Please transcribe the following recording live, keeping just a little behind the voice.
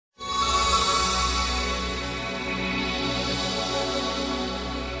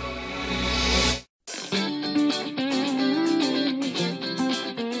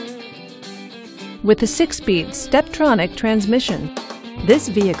with a 6-speed Steptronic transmission. This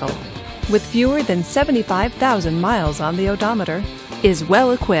vehicle, with fewer than 75,000 miles on the odometer, is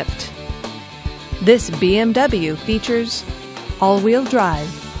well equipped. This BMW features all-wheel drive,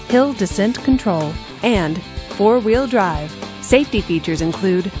 hill descent control, and 4-wheel drive. Safety features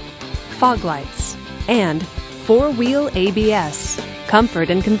include fog lights and 4-wheel ABS. Comfort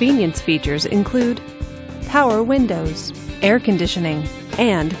and convenience features include power windows, air conditioning,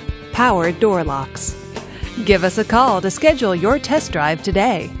 and power door locks. Give us a call to schedule your test drive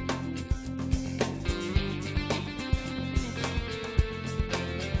today.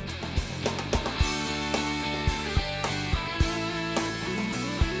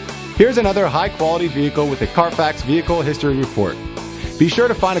 Here's another high-quality vehicle with a Carfax Vehicle History Report. Be sure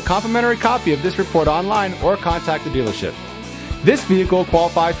to find a complimentary copy of this report online or contact the dealership. This vehicle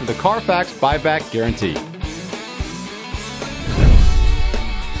qualifies for the Carfax Buyback Guarantee.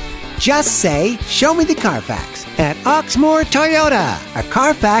 Just say, "Show me the Carfax" at Oxmoor Toyota, a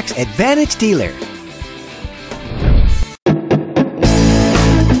Carfax Advantage dealer.